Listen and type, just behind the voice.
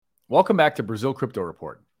Welcome back to Brazil Crypto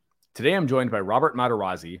Report. Today I'm joined by Robert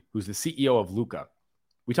Materazzi, who's the CEO of Lukka.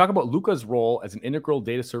 We talk about Lukka's role as an integral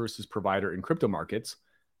data services provider in crypto markets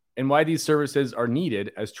and why these services are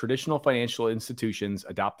needed as traditional financial institutions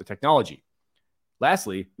adopt the technology.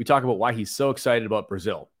 Lastly, we talk about why he's so excited about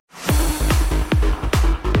Brazil.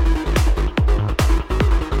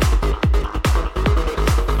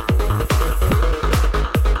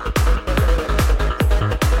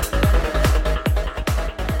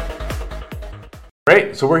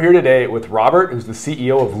 Great. So we're here today with Robert, who's the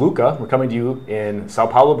CEO of Lukka. We're coming to you in Sao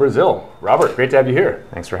Paulo, Brazil. Robert, great to have you here.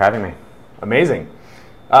 Thanks for having me. Amazing.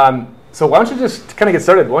 So why don't you just kind of get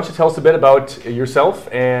started? Why don't you tell us a bit about yourself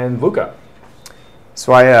and Lukka?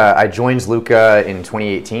 So I joined Lukka in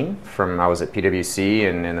 2018 I was at PwC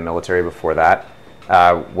and in the military before that,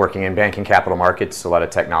 working in banking capital markets, a lot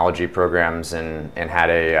of technology programs, and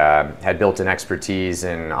had built an expertise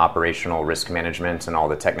in operational risk management and all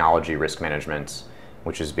the technology risk management,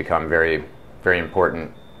 which has become very, very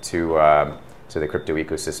important to the crypto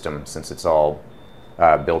ecosystem since it's all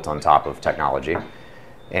built on top of technology.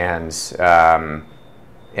 And Lukka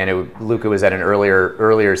was at an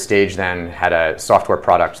earlier stage then, had a software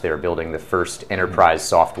product. They were building the first enterprise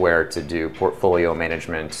software to do portfolio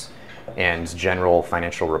management and general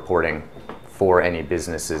financial reporting for any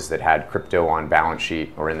businesses that had crypto on balance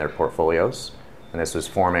sheet or in their portfolios. And this was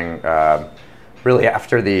forming really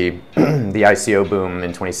after the ICO boom in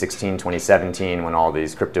 2016, 2017, when all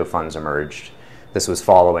these crypto funds emerged. This was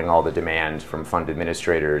following all the demand from fund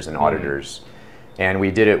administrators and auditors. And we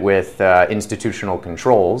did it with institutional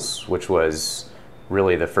controls, which was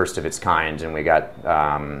really the first of its kind. And we got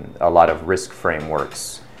a lot of risk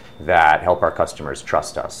frameworks that help our customers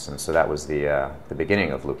trust us. And so that was the beginning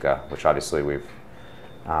of Lukka, which obviously we've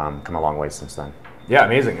come a long way since then. Yeah,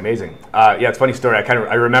 amazing. Yeah, it's a funny story.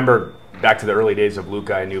 I remember back to the early days of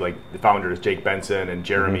Lukka. I knew like the founders, Jake Benson and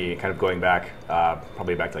Jeremy, kind of going back,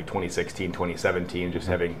 probably back to like 2016, 2017, just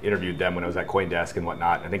having interviewed them when I was at CoinDesk and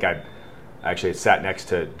whatnot. I think I actually sat next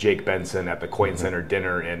to Jake Benson at the Coin Center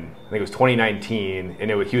dinner in, I think it was 2019,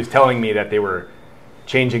 and he was telling me that they were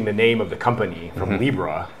changing the name of the company from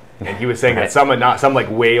Libra. And he was saying that some like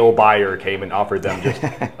whale buyer came and offered them just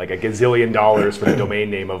like $1 gazillion for the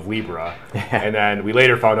domain name of Libra. And then we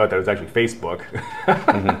later found out that it was actually Facebook.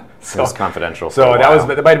 So it was confidential. So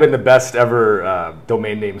that might have been the best ever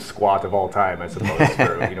domain name squat of all time, I suppose,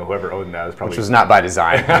 for whoever owned that. Was probably, which was not by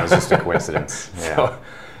design. It was just a coincidence. Yeah.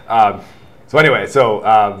 So anyway,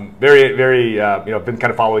 very, very, been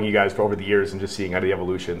kind of following you guys for over the years and just seeing the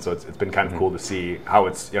evolution. So it's been kind of cool to see how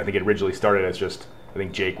it's. I think it originally started as just. I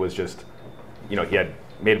think Jake was just, he had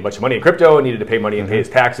made a bunch of money in crypto and needed to pay money and pay his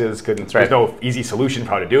taxes. There's no easy solution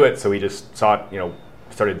for how to do it. So he just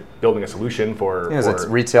started building a solution for. Yeah, it was a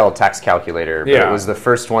retail tax calculator, but it was the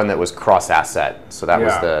first one that was cross-asset. So that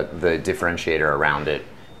was the differentiator around it,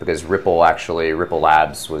 because Ripple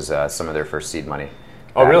Labs was some of their first seed money.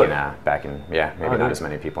 Oh, really? Maybe not as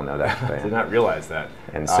many people know that. I did not realize that.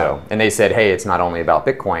 And and they said, hey, it's not only about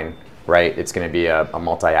Bitcoin, right? It's going to be a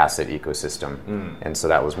multi-asset ecosystem. And so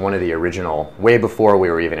that was one of the original, way before we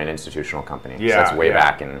were even an institutional company. So that's way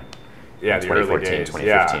back in 2014,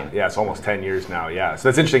 2015. Yeah, it's almost 10 years now, So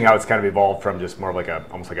it's interesting how it's kind of evolved from just more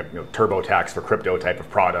of almost like a TurboTax for crypto type of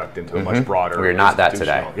product into a much broader. We're not that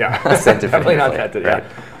today. Yeah, definitely not that today.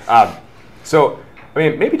 Right. So,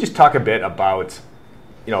 maybe just talk a bit about,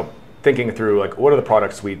 thinking through what are the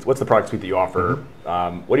product suites? What's the product suite that you offer?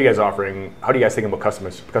 What are you guys offering? How do you guys think about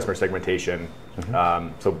customer segmentation?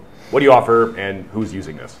 So what do you offer and who's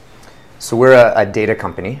using this? So we're a data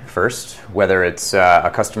company first, whether it's a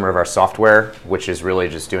customer of our software, which is really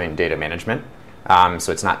just doing data management.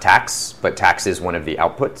 So it's not tax, but tax is one of the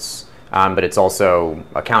outputs. But it's also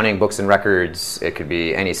accounting, books and records. It could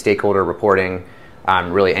be any stakeholder reporting.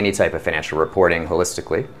 Really any type of financial reporting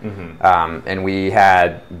holistically. And we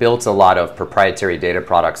had built a lot of proprietary data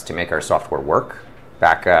products to make our software work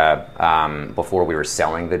back before we were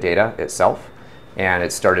selling the data itself. And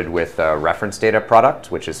it started with a reference data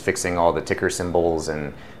product, which is fixing all the ticker symbols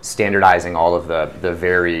and standardizing all of the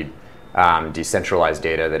very decentralized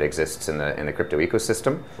data that exists in the crypto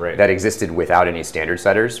ecosystem. Right. That existed without any standard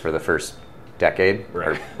setters for the first decade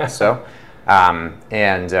or so.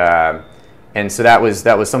 And so that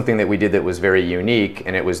was something that we did that was very unique,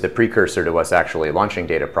 and it was the precursor to us actually launching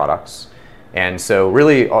data products. And so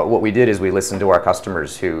really what we did is we listened to our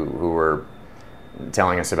customers who were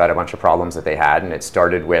telling us about a bunch of problems that they had, and it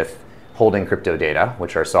started with holding crypto data,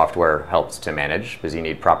 which our software helps to manage because you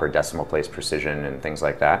need proper decimal place precision and things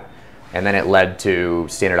like that. And then it led to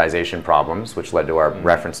standardization problems, which led to our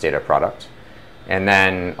reference data product. And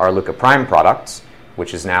then our Lukka Prime product,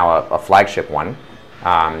 which is now a flagship one,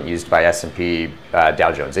 used by S&P,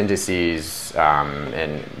 Dow Jones Indices, and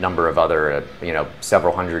a number of other,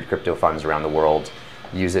 several hundred crypto funds around the world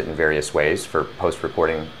use it in various ways for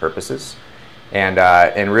post-reporting purposes. And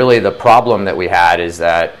really the problem that we had is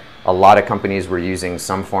that a lot of companies were using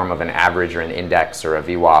some form of an average or an index or a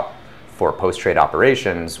VWAP for post-trade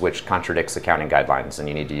operations, which contradicts accounting guidelines, and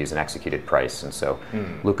you need to use an executed price. And so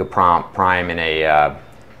Lukka Prime in a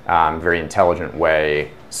very intelligent way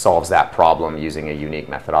solves that problem using a unique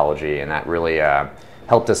methodology, and that really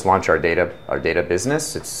helped us launch our data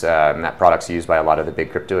business. It's that product's used by a lot of the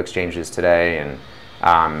big crypto exchanges today, and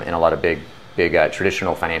a lot of big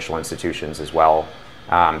traditional financial institutions as well.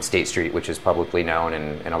 State Street, which is publicly known,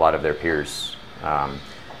 and a lot of their peers.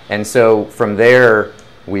 And so from there,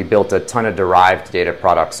 we built a ton of derived data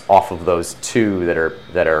products off of those two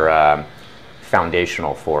that are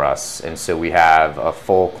foundational for us. And so we have a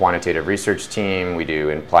full quantitative research team. We do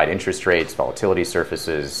implied interest rates, volatility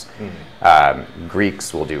surfaces.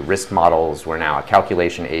 Greeks will do risk models. We're now a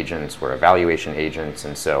calculation agent. We're evaluation agents.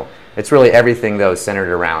 And so it's really everything, though, centered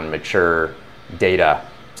around mature data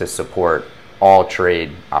to support all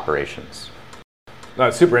trade operations. No,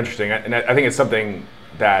 it's super interesting. And I think it's something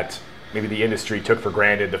that maybe the industry took for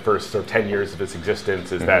granted the first sort of 10 years of its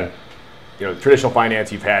existence, is that traditional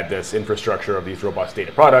finance, you've had this infrastructure of these robust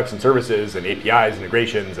data products and services and APIs,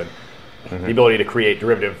 integrations, and the ability to create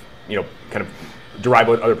derivative, kind of derive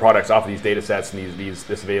other products off of these data sets and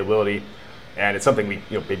this availability. And it's something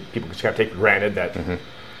people just kind of take for granted that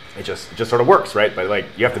it just sort of works, right? But like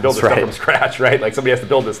you have to build this stuff from scratch, right? Like somebody has to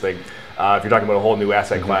build this thing. If you're talking about a whole new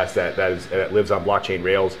asset class that lives on blockchain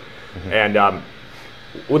rails. And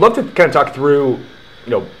we'd love to kind of talk through,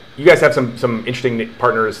 you guys have some interesting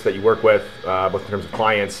partners that you work with, both in terms of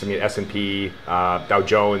clients. I mean, S&P, Dow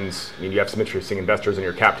Jones. I mean, you have some interesting investors in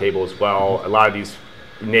your cap table as well. A lot of these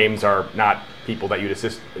names are not people that you'd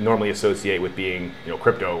normally associate with being,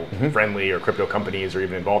 crypto friendly or crypto companies or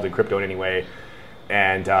even involved in crypto in any way.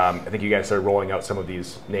 And I think you guys started rolling out some of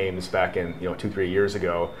these names back in 2-3 years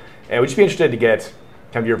ago. And we'd just be interested to get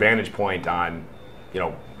kind of your vantage point on,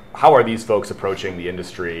 how are these folks approaching the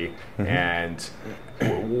industry, and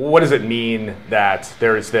what does it mean that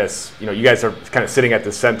there is this, you guys are kind of sitting at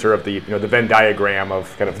the center of the, the Venn diagram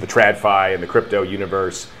of kind of the TradFi and the crypto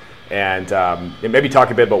universe, and maybe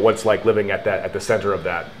talk a bit about what's like living at the center of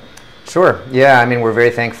that. Sure. Yeah, I mean, we're very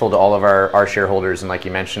thankful to all of our shareholders, and like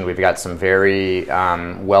you mentioned, we've got some very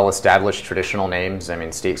well-established traditional names. I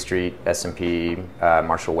mean, State Street, S&P,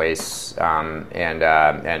 Marshall Wace,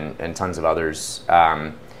 and tons of others.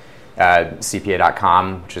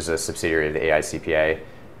 CPA.com, which is a subsidiary of the AI CPA,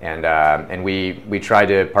 and we try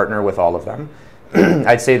to partner with all of them.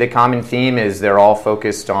 I'd say the common theme is they're all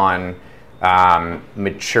focused on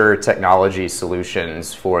mature technology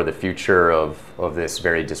solutions for the future of this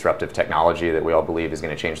very disruptive technology that we all believe is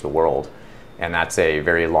going to change the world. And that's a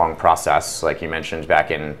very long process. Like you mentioned, back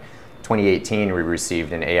in 2018, we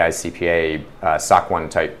received an AI CPA SOC 1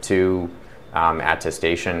 Type 2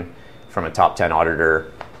 attestation from a top 10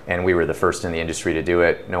 auditor. And we were the first in the industry to do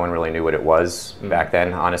it. No one really knew what it was back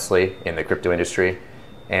then, honestly, in the crypto industry.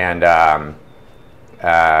 And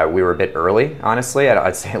we were a bit early, honestly.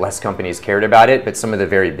 I'd say less companies cared about it, but some of the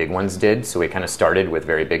very big ones did. So we kind of started with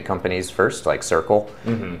very big companies first, like Circle,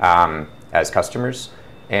 as customers.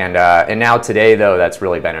 And now today, though, that's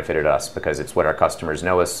really benefited us because it's what our customers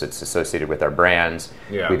know us. It's associated with our brands.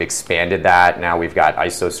 Yeah. We've expanded that. Now we've got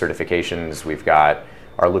ISO certifications. We've got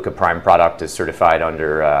our Lukka Prime product is certified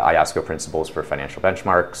under IOSCO principles for financial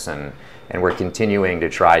benchmarks, and we're continuing to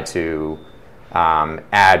try to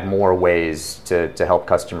add more ways to help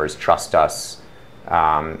customers trust us.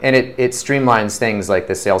 And it streamlines things like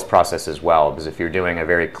the sales process as well, because if you're doing a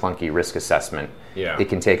very clunky risk assessment, it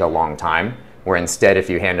can take a long time, where instead if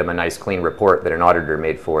you hand them a nice clean report that an auditor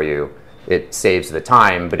made for you, it saves the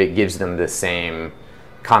time, but it gives them the same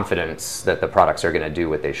confidence that the products are going to do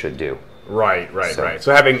what they should do. Right.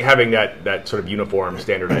 So having that sort of uniform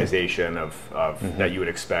standardization of that you would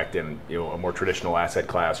expect in a more traditional asset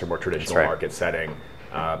class or more traditional market setting,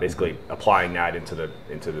 basically applying that into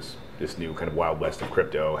this new kind of wild west of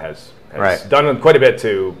crypto has done quite a bit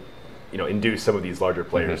to induce some of these larger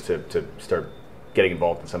players to start getting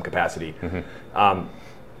involved in some capacity.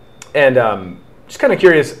 Just kind of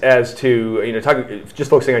curious as to just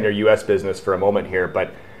focusing on your U.S. business for a moment here,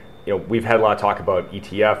 but we've had a lot of talk about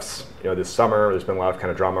ETFs, this summer. There's been a lot of kind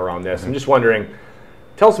of drama around this. I'm just wondering,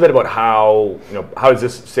 tell us a bit about how does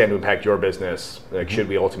this stand to impact your business? Like, should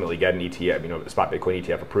we ultimately get an ETF, a spot Bitcoin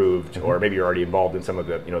ETF approved, or maybe you're already involved in some of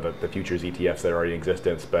the futures ETFs that are already in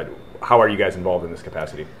existence, but how are you guys involved in this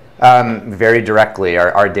capacity? Very directly.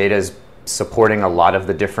 Our data is supporting a lot of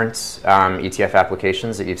the different ETF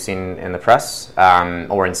applications that you've seen in the press,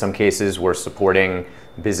 or in some cases we're supporting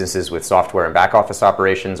businesses with software and back office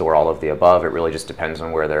operations, or all of the above. It really just depends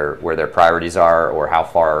on where their priorities are, or how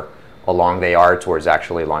far along they are towards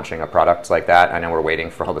actually launching a product like that. I know we're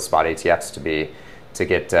waiting for all the spot ETFs to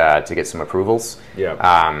get some approvals.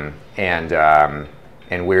 Yeah.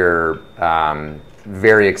 And we're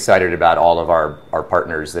very excited about all of our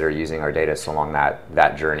partners that are using our data along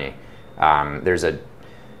that journey. There's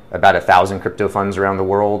about 1,000 crypto funds around the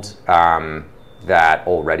world that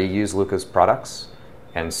already use Lukka's products,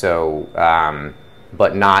 and so,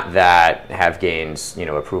 but not that have gained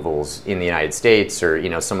approvals in the United States,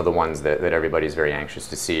 or some of the ones that everybody's very anxious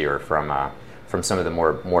to see, or from some of the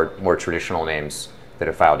more traditional names that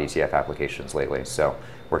have filed ETF applications lately. So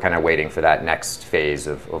we're kind of waiting for that next phase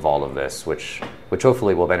of all of this, which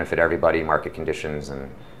hopefully will benefit everybody, market conditions,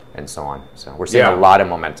 and so on. So we're seeing a lot of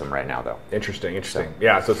momentum right now, though. Interesting. So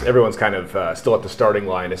everyone's kind of still at the starting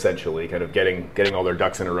line, essentially, kind of getting all their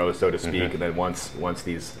ducks in a row, so to speak. And then once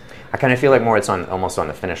these, I kind of feel like it's almost on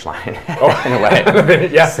the finish line in a way. I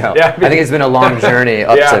think it's been a long journey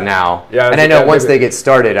up to now. Yeah, and I know once they get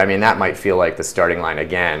started, that might feel like the starting line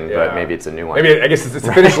again, but maybe it's a new one. Maybe I guess it's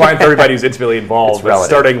the finish line for everybody who's intimately involved. But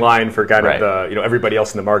starting line for kind of the everybody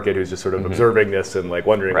else in the market who's just sort of observing this and like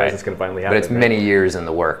wondering when it's going to finally happen. But it's many years in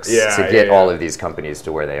the works to get all of these companies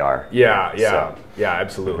to where they are. Yeah,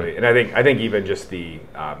 absolutely. And I think even just the,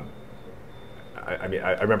 I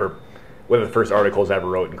remember one of the first articles I ever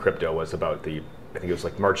wrote in crypto was about I think it was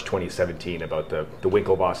like March 2017, about the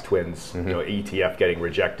Winklevoss twins, ETF getting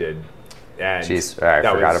rejected. And I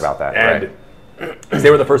forgot about that. And they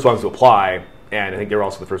were the first ones to apply, and I think they were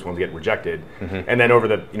also the first ones to get rejected. And then over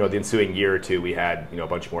the ensuing year or two, we had a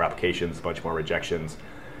bunch more applications, a bunch more rejections.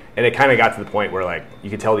 And it kind of got to the point where like you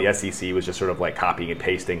could tell the SEC was just sort of like copying and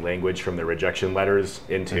pasting language from the rejection letters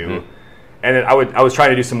into. And then I was trying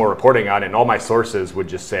to do some more reporting on it, and all my sources would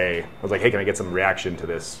just say, I was like, hey, can I get some reaction to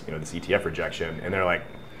this, this ETF rejection? And they're like,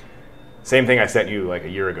 same thing I sent you like a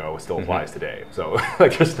year ago still applies today. So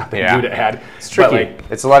like there's nothing new to add. It's tricky.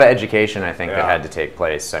 It's a lot of education, I think, that had to take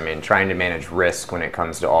place. Trying to manage risk when it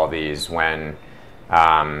comes to all these, when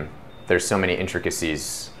there's so many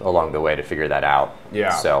intricacies along the way to figure that out. Yeah.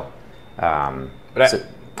 So,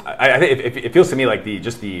 I think it feels to me like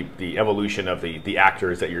the evolution of the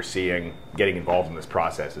actors that you're seeing getting involved in this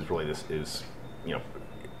process is really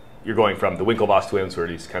you're going from the Winklevoss twins, who are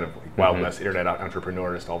these kind of Wild West internet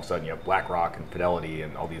entrepreneurs, to all of a sudden you have BlackRock and Fidelity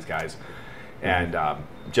and all these guys, and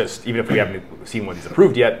just even if we haven't seen one of these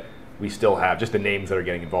approved yet, we still have just the names that are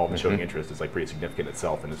getting involved and showing interest is like pretty significant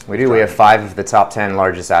itself. And we have 5 of the top 10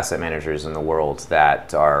 largest asset managers in the world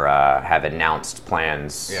that are have announced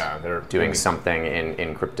plans. They're doing something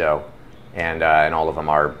in crypto, and all of them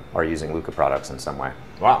are using Lukka products in some way.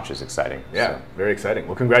 Wow, which is exciting. Yeah, very exciting.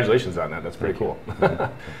 Well, congratulations on that. That's pretty cool.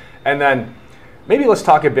 And then maybe let's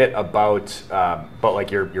talk a bit about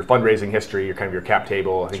like your fundraising history, your cap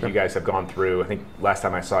table. I think you guys have gone through. I think last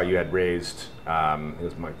time I saw you had raised it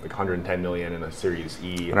was like 110 million in a Series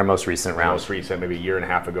E. In our most recent round. Most recent, maybe a year and a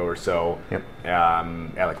half ago or so. Yep.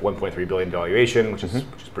 At like 1.3 billion valuation, which is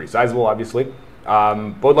pretty sizable, obviously.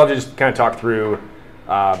 But would love to just kind of talk through.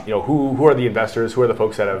 Who are the investors? Who are the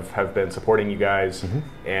folks that have been supporting you guys?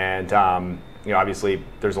 And obviously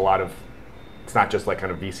there's a lot of. It's not just like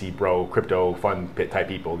kind of VC bro crypto fund pit type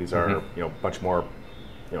people. These are much more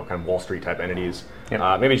kind of Wall Street type entities.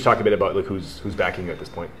 Maybe just talk a bit about like who's backing you at this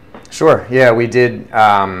point. Sure. Yeah, we did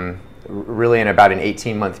really in about an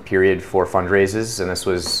 18-month period 4 fundraises, and this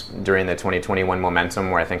was during the 2021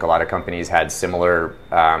 momentum, where I think a lot of companies had similar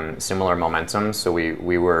momentum. So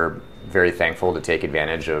we were very thankful to take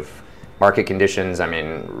advantage of market conditions.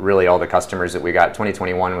 Really all the customers that we got.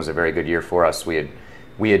 2021 was a very good year for us. We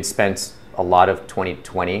had spent a lot of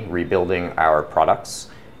 2020 rebuilding our products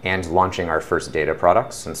and launching our first data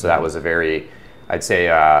products, and so that was a very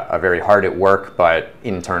hard at work but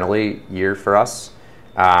internally year for us,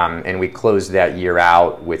 and we closed that year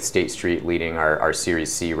out with State Street leading our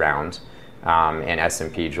Series C round, and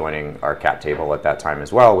S&P joining our cap table at that time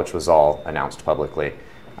as well, which was all announced publicly,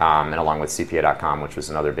 and along with CPA.com, which was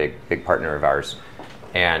another big partner of ours.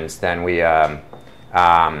 And then we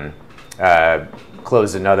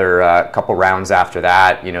closed another couple rounds after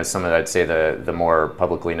that. Some of I'd say the more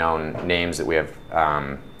publicly known names that we have,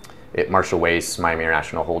 Marshall Wace, Miami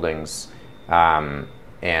International Holdings, and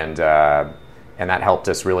that helped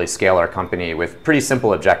us really scale our company with pretty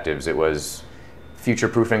simple objectives. It was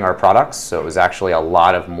future-proofing our products, so it was actually a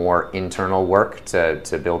lot of more internal work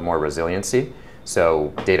to build more resiliency.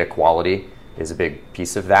 So data quality, is a big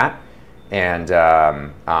piece of that. And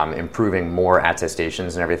improving more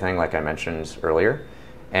attestations and everything, like I mentioned earlier.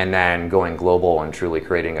 And then going global and truly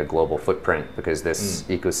creating a global footprint, because this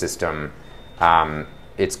ecosystem,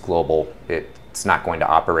 it's global. It's not going to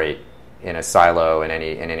operate in a silo in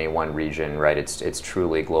any one region, right? It's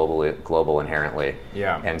truly global inherently.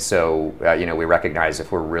 Yeah. And so we recognize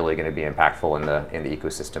if we're really going to be impactful in the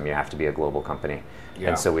ecosystem, you have to be a global company. Yeah.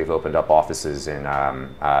 And so we've opened up offices in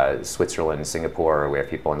Switzerland, Singapore. We have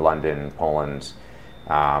people in London, Poland,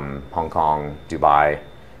 Hong Kong, Dubai,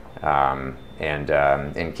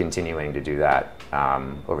 and continuing to do that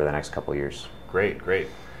over the next couple of years. Great.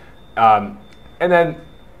 And then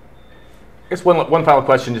I guess one final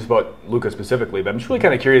question just about Lukka specifically, but I'm just really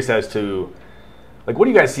kind of curious as to, like, what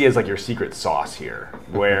do you guys see as like your secret sauce here?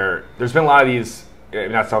 Where there's been a lot of these,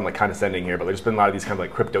 not sounding like condescending here, but there's been a lot of these kind of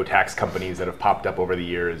like crypto tax companies that have popped up over the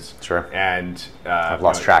years. Sure. And I've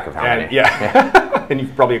lost track of how many. Yeah. And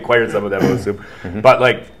you've probably acquired some of them, I assume. But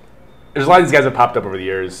like, there's a lot of these guys that popped up over the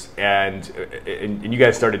years, and you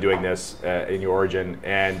guys started doing this in your origin,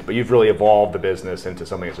 but you've really evolved the business into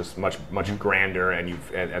something that's just much grander, and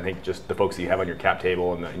I think just the folks that you have on your cap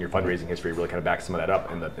table and your fundraising history really kind of backs some of that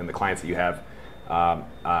up, and the clients that you have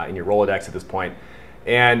in your Rolodex at this point.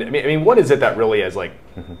 And I mean, what is it that really has like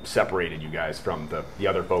separated you guys from the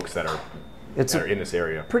other folks that are in this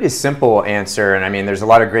area? Pretty simple answer, and I mean, there's a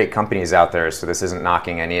lot of great companies out there, so this isn't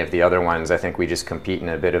knocking any of the other ones. I think we just compete in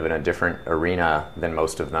a bit of a different arena than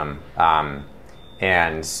most of them,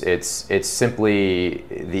 and it's simply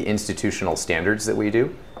the institutional standards that we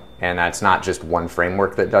do, and that's not just one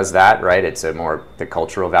framework that does that, right? It's more the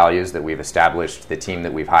cultural values that we've established, the team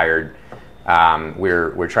that we've hired.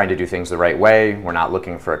 We're trying to do things the right way. We're not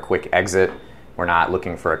looking for a quick exit. We're not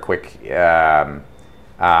looking for a quick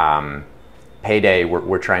payday.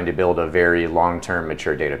 We're trying to build a very long-term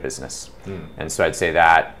mature data business. And so I'd say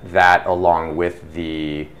that along with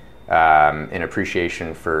the an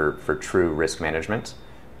appreciation for true risk management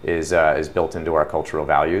is built into our cultural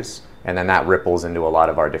values. And then that ripples into a lot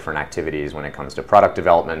of our different activities when it comes to product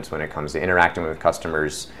development, when it comes to interacting with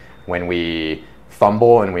customers. When we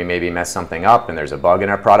fumble and we maybe mess something up and there's a bug in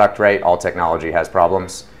our product, right? All technology has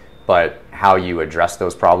problems, but how you address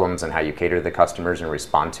those problems and how you cater to the customers and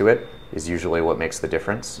respond to it is usually what makes the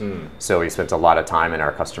difference. So we spent a lot of time in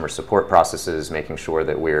our customer support processes making sure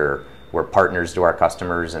that we're partners to our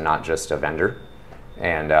customers and not just a vendor.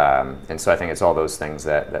 And so I think it's all those things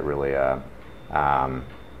that really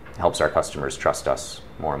helps our customers trust us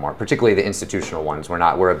more and more, particularly the institutional ones. We're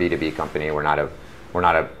a B2B company. We're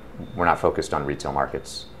not focused on retail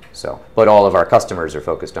markets. But all of our customers are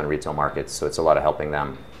focused on retail markets, so it's a lot of helping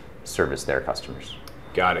them service their customers.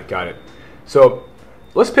 Got it. So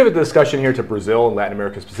let's pivot the discussion here to Brazil and Latin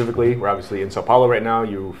America specifically. We're obviously in Sao Paulo right now.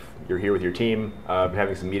 You're here with your team,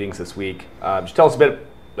 having some meetings this week. Just tell us a bit,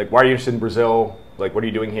 like, why are you interested in Brazil? Like, what are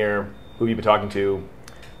you doing here? Who have you been talking to?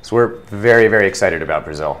 So we're very, very excited about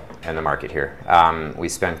Brazil and the market here. We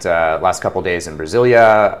spent last couple days in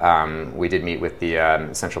Brasilia. We did meet with the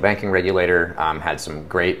central banking regulator, had some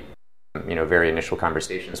great, very initial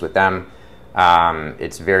conversations with them.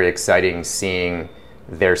 It's very exciting seeing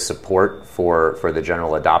their support for the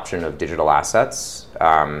general adoption of digital assets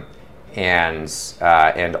and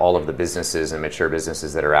all of the businesses and mature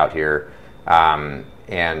businesses that are out here.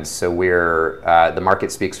 And so the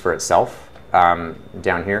market speaks for itself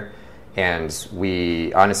down here. And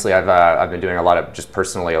we honestly, I've been doing a lot of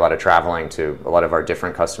traveling to a lot of our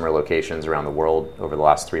different customer locations around the world over the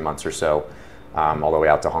last 3 months or so, all the way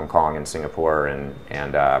out to Hong Kong and Singapore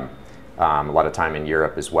and a lot of time in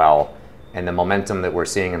Europe as well. And the momentum that we're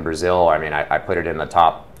seeing in Brazil, I mean, I put it in the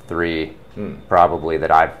top 3 probably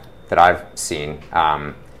that I've seen.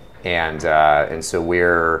 And so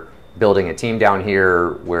we're building a team down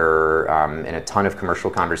here. We're in a ton of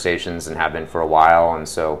commercial conversations and have been for a while. And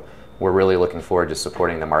so we're really looking forward to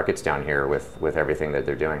supporting the markets down here with everything that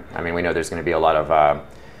they're doing. I mean, we know there's going to be a lot of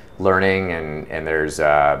learning and there's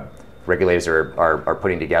regulators are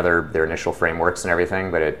putting together their initial frameworks and everything,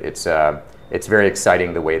 but it's very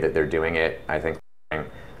exciting the way that they're doing it. I think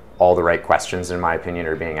all the right questions, in my opinion,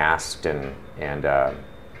 are being asked, and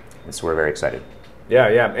so we're very excited.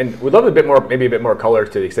 Yeah, and we'd love maybe a bit more color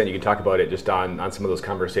to the extent you can talk about it, just on some of those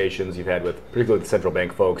conversations you've had with, particularly the central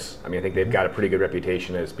bank folks. I mean, I think they've got a pretty good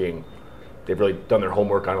reputation as being, they've really done their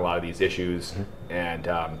homework on a lot of these issues, and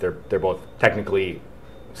they're both technically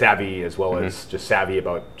savvy as well as just savvy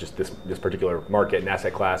about just this particular market and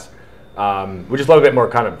asset class. We just love a bit more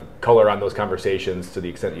kind of color on those conversations to the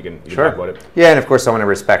extent you can Sure. talk about it. Yeah, and of course I want to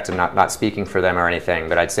respect and not speaking for them or anything,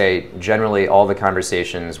 but I'd say generally all the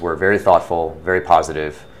conversations were very thoughtful, very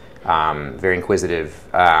positive. very inquisitive,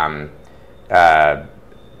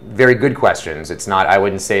 very good questions. It's not, I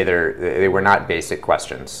wouldn't say they were not basic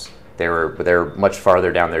questions. They're much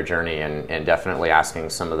farther down their journey and definitely asking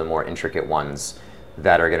some of the more intricate ones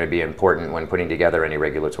that are going to be important when putting together any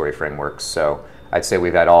regulatory frameworks. So I'd say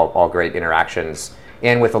we've had all great interactions,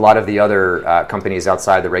 and with a lot of the other companies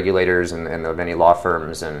outside the regulators and the many law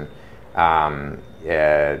firms and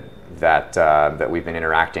that we've been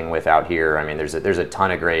interacting with out here. I mean, there's a ton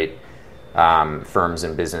of great firms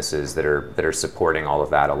and businesses that are supporting all of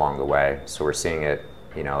that along the way. So we're seeing it,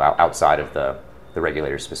 outside of the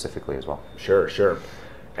regulators specifically as well. Sure.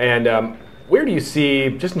 And where do you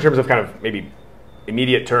see, just in terms of kind of maybe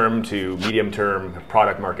immediate term to medium term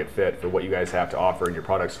product market fit for what you guys have to offer in your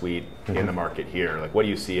product suite in the market here? Like, what do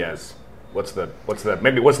you see as what's the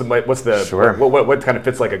Sure. what kind of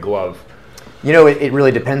fits like a glove? It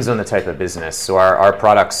really depends on the type of business. So our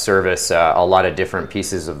products service a lot of different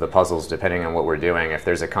pieces of the puzzles depending on what we're doing. If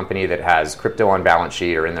there's a company that has crypto on balance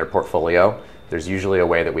sheet or in their portfolio, there's usually a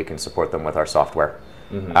way that we can support them with our software.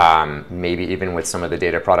 Maybe even with some of the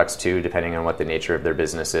data products too, depending on what the nature of their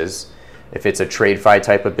business is. If it's a TradeFi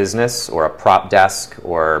type of business or a prop desk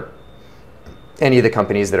or any of the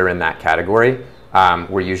companies that are in that category,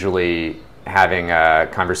 we're usually having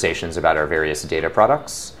conversations about our various data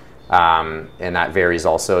products. And that varies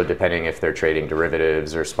also depending if they're trading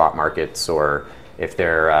derivatives or spot markets, or if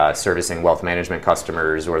they're servicing wealth management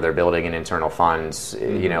customers, or they're building an internal funds.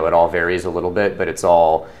 It all varies a little bit, but it's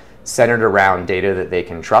all centered around data that they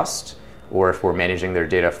can trust. Or if we're managing their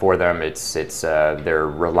data for them, it's they're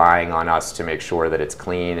relying on us to make sure that it's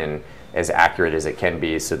clean and as accurate as it can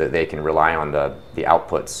be, so that they can rely on the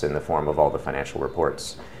outputs in the form of all the financial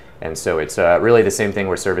reports. And so it's really the same thing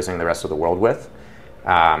we're servicing the rest of the world with.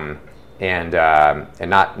 And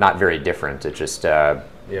not very different. It just,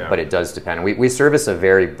 but it does depend. We service a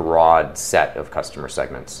very broad set of customer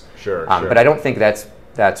segments. Sure. But I don't think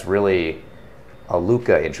that's really a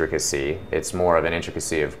Lukka intricacy. It's more of an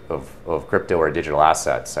intricacy of crypto or digital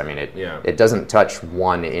assets. I mean, it doesn't touch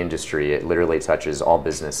one industry. It literally touches all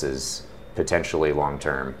businesses, potentially long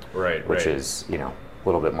term. Right. Which is a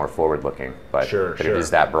little bit more forward looking. But it is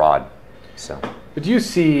that broad. So. But do you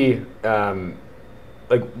see?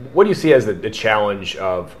 What do you see as the challenge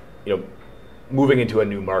of moving into a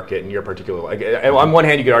new market in your particular? Like, on one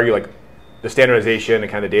hand, you could argue like the standardization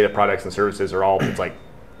and kind of the data products and services are all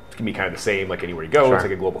it can be kind of the same like anywhere you go. Sure. It's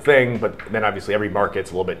like a global thing, but then obviously every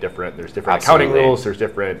market's a little bit different. There's different accounting rules. There's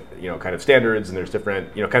different kind of standards, and there's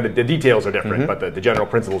different kind of the details are different, but the general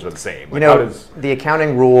principles are the same. Like, the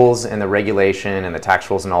accounting rules and the regulation and the tax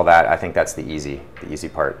rules and all that. I think that's the easy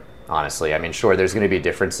part. Honestly, I mean, sure, there's going to be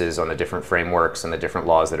differences on the different frameworks and the different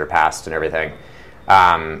laws that are passed and everything.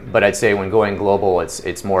 But I'd say when going global,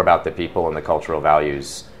 it's more about the people and the cultural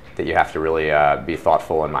values that you have to really be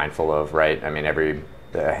thoughtful and mindful of, right? I mean,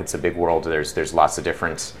 it's a big world. There's lots of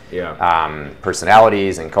different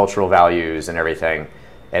personalities and cultural values and everything,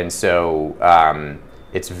 and so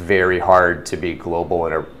it's very hard to be global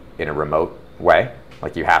in a remote way.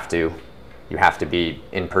 Like you have to be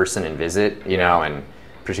in person and visit, and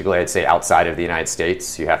particularly I'd say outside of the United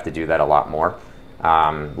States, you have to do that a lot more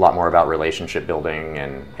about relationship building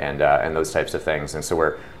and those types of things. And so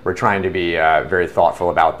we're trying to be very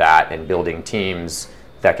thoughtful about that and building teams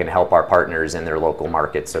that can help our partners in their local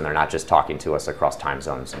markets, and they're not just talking to us across time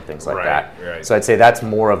zones and things like that. Right. So I'd say that's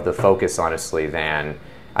more of the focus, honestly,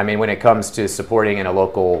 when it comes to supporting in a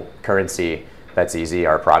local currency, that's easy.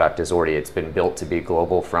 Our product it's been built to be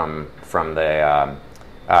global from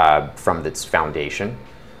its foundation.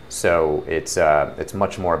 So it's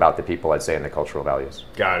much more about the people, I'd say, and the cultural values.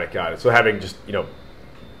 Got it. So having just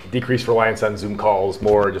decreased reliance on Zoom calls,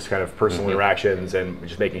 more just kind of personal interactions, and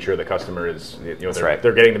just making sure the customer is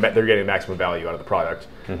they're getting the maximum value out of the product,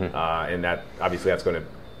 and that obviously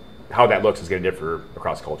how that looks is going to differ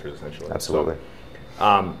across cultures essentially. Absolutely.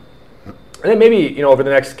 So, and then maybe over the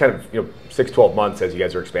next kind of 6-12 months as you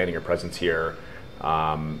guys are expanding your presence here,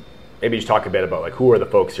 maybe just talk a bit about like who are the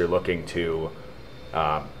folks you're looking to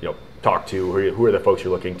talk to, who are the folks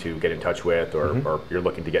you're looking to get in touch with, or you're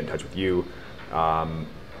looking to get in touch with you.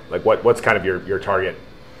 Like what's kind of your target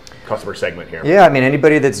customer segment here? Yeah, I mean,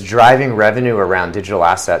 anybody that's driving revenue around digital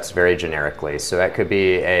assets very generically. So that could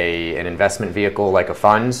be an investment vehicle like a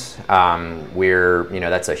fund.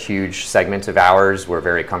 That's a huge segment of ours. We're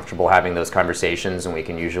very comfortable having those conversations, and we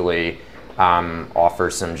can usually offer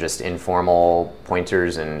some just informal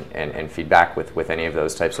pointers and feedback with any of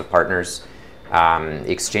those types of partners.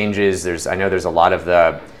 Exchanges, I know there's a lot of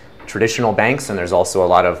the traditional banks, and there's also a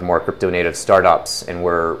lot of more crypto native startups, and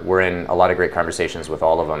we're in a lot of great conversations with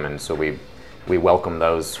all of them. And so we we welcome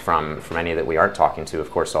those from any that we aren't talking to,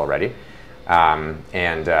 of course, already.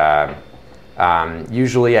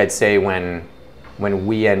 Usually I'd say when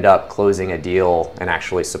we end up closing a deal and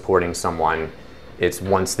actually supporting someone, it's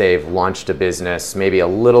once they've launched a business, maybe a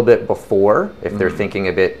little bit before, if they're thinking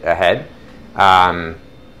a bit ahead. But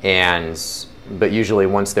usually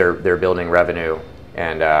once they're building revenue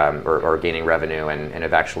and or gaining revenue and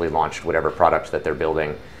have actually launched whatever product that they're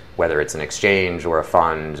building, whether it's an exchange or a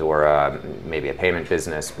fund or maybe a payment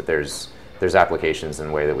business, but there's applications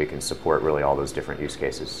and way that we can support really all those different use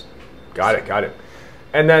cases. Got it.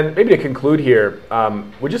 And then maybe to conclude here,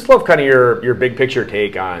 we'd just love kind of your big picture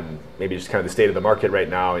take on maybe just kind of the state of the market right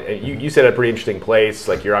now. And you said a pretty interesting place.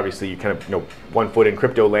 Like you kind of one foot in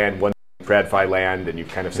crypto land, one in TradFi land, and you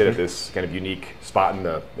kind of sit at this kind of unique spot in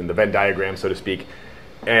the Venn diagram, so to speak.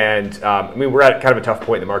 And we're at kind of a tough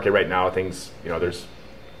point in the market right now. Things, there's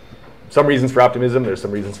some reasons for optimism. There's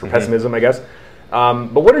some reasons for pessimism, I guess.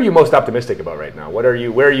 But what are you most optimistic about right now? Where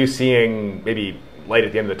are you seeing maybe light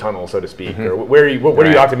at the end of the tunnel, so to speak? Or what are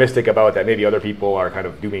you optimistic about that maybe other people are kind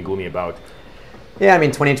of doom and gloomy about? Yeah,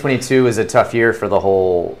 2022 is a tough year for the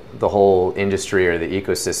whole industry or the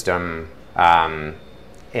ecosystem,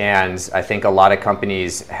 and I think a lot of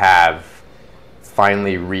companies have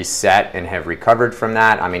finally reset and have recovered from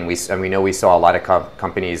that. We know we saw a lot of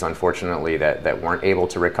companies, unfortunately, that weren't able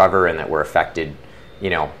to recover and that were affected,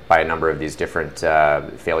 by a number of these different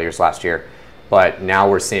failures last year. But now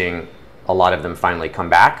we're seeing a lot of them finally come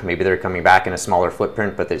back. Maybe they're coming back in a smaller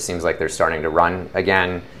footprint, but it seems like they're starting to run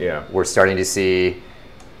again. Yeah. We're starting to see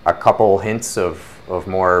a couple hints of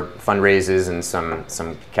more fundraises and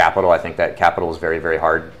some capital. I think that capital is very, very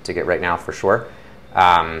hard to get right now for sure.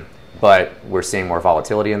 But we're seeing more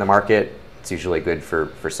volatility in the market. It's usually good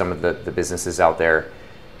for some of the businesses out there.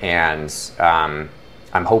 And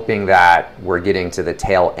I'm hoping that we're getting to the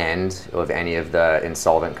tail end of any of the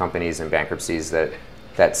insolvent companies and bankruptcies that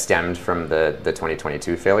stemmed from the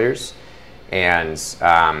 2022 failures. And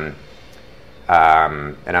I'm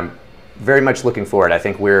very much looking forward. I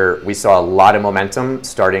think we saw a lot of momentum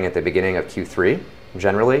starting at the beginning of Q3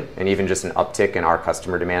 generally, and even just an uptick in our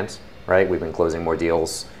customer demand, right? We've been closing more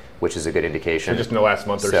deals, which is a good indication. So just in the last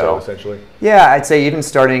month or so essentially? Yeah, I'd say even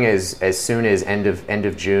starting as soon as end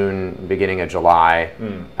of June, beginning of July.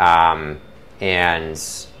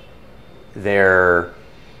 And they're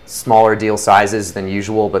smaller deal sizes than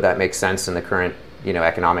usual, but that makes sense in the current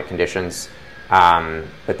economic conditions.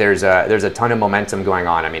 But there's a ton of momentum going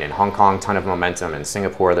on. In Hong Kong, ton of momentum. In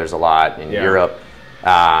Singapore, there's a lot. In Europe,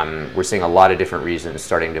 we're seeing a lot of different regions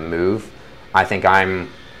starting to move. I think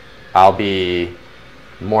I'll be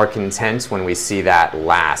more content when we see that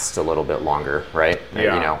last a little bit longer, right?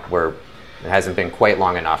 Yeah. It hasn't been quite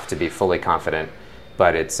long enough to be fully confident,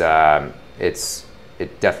 but it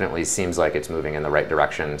definitely seems like it's moving in the right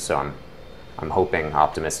direction. So I'm hoping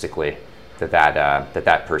optimistically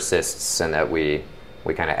that persists and that we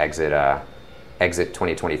kind of exit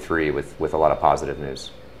 2023 with a lot of positive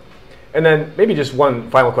news. And then maybe just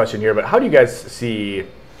one final question here, but how do you guys see,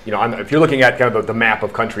 if you're looking at kind of the map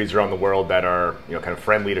of countries around the world that are, kind of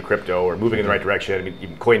friendly to crypto or moving in the right direction?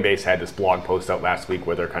 Even Coinbase had this blog post out last week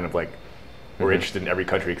where they're kind of like, we're interested in every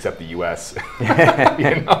country except the U.S.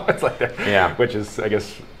 It's like that, which is, I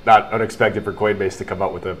guess, not unexpected for Coinbase to come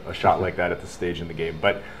out with a shot like that at this stage in the game.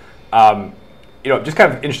 But just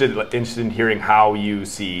kind of interested in hearing how you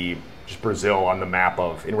see just Brazil on the map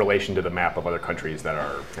in relation to the map of other countries that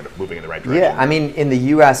are kind of moving in the right direction. Yeah, in the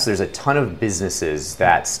U.S., there's a ton of businesses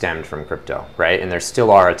that stemmed from crypto, right? And there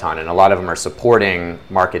still are a ton, and a lot of them are supporting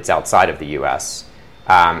markets outside of the U.S.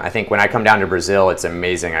 I think when I come down to Brazil, it's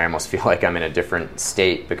amazing. I almost feel like I'm in a different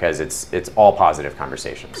state because it's all positive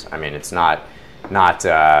conversations. It's not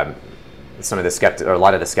some of the or a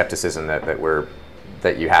lot of the skepticism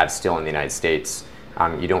that you have still in the United States.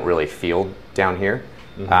 You don't really feel down here.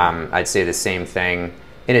 I'd say the same thing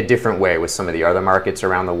in a different way with some of the other markets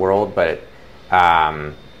around the world, but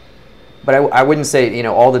I wouldn't say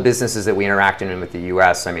all the businesses that we interact in with the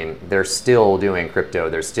U.S. They're still doing crypto.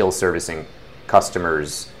 They're still servicing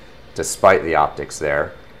customers despite the optics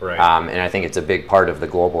there. Right. And I think it's a big part of the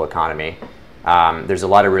global economy. There's a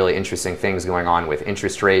lot of really interesting things going on with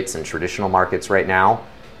interest rates and traditional markets right now.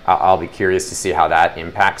 I'll be curious to see how that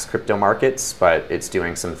impacts crypto markets, but it's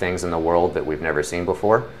doing some things in the world that we've never seen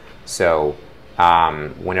before. So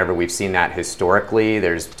whenever we've seen that historically,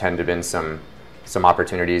 there's tend to been some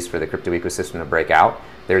opportunities for the crypto ecosystem to break out.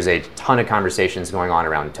 There's a ton of conversations going on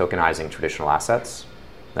around tokenizing traditional assets.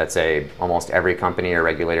 That's almost every company or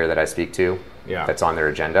regulator that I speak to, that's on their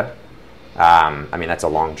agenda. That's a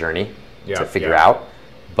long journey to figure out.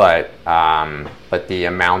 but the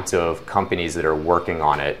amount of companies that are working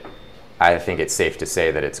on it, I think it's safe to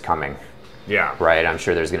say that it's coming. Yeah. Right. I'm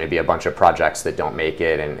sure there's going to be a bunch of projects that don't make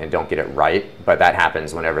it and don't get it right, but that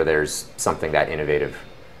happens whenever there's something that innovative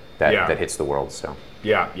that hits the world. So.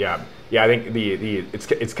 Yeah. I think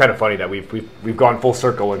it's kind of funny that we've gone full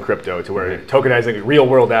circle in crypto to where tokenizing real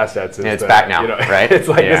world assets is it's back now, right? It's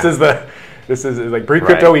like this is like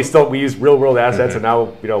pre-crypto. We use real world assets, and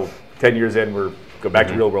now 10 years in we're go back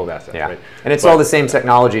to real world assets. Yeah, right? And it's all the same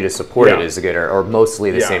technology to support it is good, or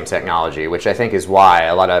mostly the same technology, which I think is why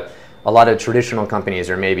a lot of traditional companies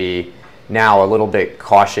are maybe now a little bit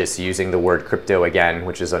cautious using the word crypto again,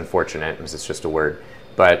 which is unfortunate because it's just a word.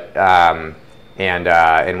 But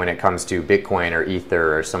and when it comes to Bitcoin or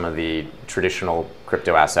Ether or some of the traditional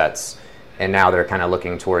crypto assets, and now they're kind of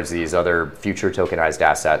looking towards these other future tokenized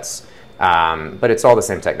assets. But it's all the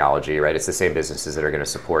same technology, right? It's the same businesses that are going to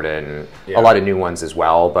support it, and a lot of new ones as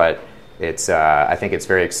well. But it's I think it's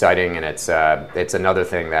very exciting, and it's another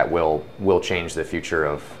thing that will change the future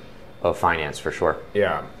of finance for sure.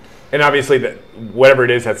 Yeah. And obviously, whatever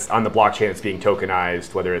it is that's on the blockchain that's being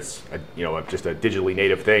tokenized, whether it's just a digitally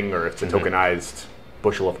native thing or it's a tokenized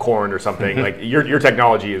bushel of corn or something, like your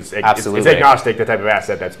technology is absolutely it's agnostic. The type of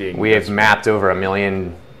asset that's being we have mapped over 1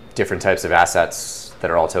 million different types of assets that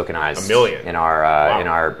are all tokenized. 1 million in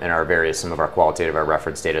our various some of our qualitative, our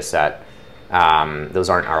reference data set. Those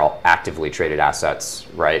aren't our actively traded assets,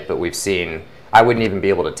 right? But we've seen. I wouldn't even be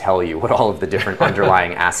able to tell you what all of the different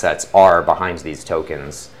underlying assets are behind these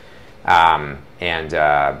tokens. But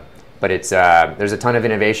it's there's a ton of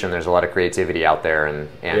innovation. There's a lot of creativity out there, and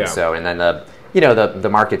then the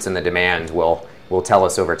markets and the demand will tell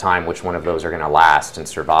us over time which one of those are going to last and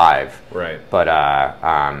survive. Right. But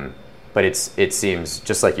it seems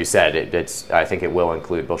just like you said. I think it will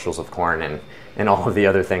include bushels of corn and all of the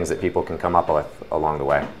other things that people can come up with along the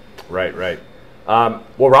way. Right.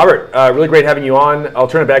 Well, Robert, really great having you on. I'll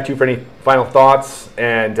turn it back to you for any final thoughts.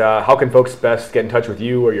 And how can folks best get in touch with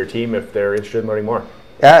you or your team if they're interested in learning more?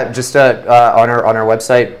 Yeah, just on our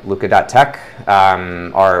website, lukka.tech.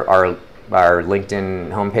 Our LinkedIn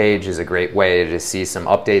homepage is a great way to see some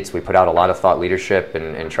updates. We put out a lot of thought leadership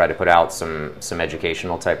and try to put out some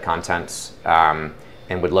educational type content.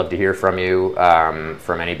 And would love to hear from you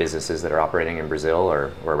from any businesses that are operating in Brazil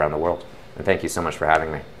or around the world. And thank you so much for having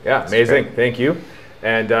me. Yeah, amazing. Thank you.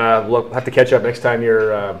 And we'll have to catch up next time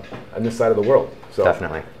you're on this side of the world. So,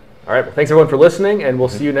 definitely. All right. Well, thanks everyone for listening, and we'll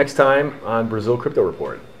see you next time on Brazil Crypto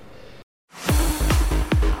Report.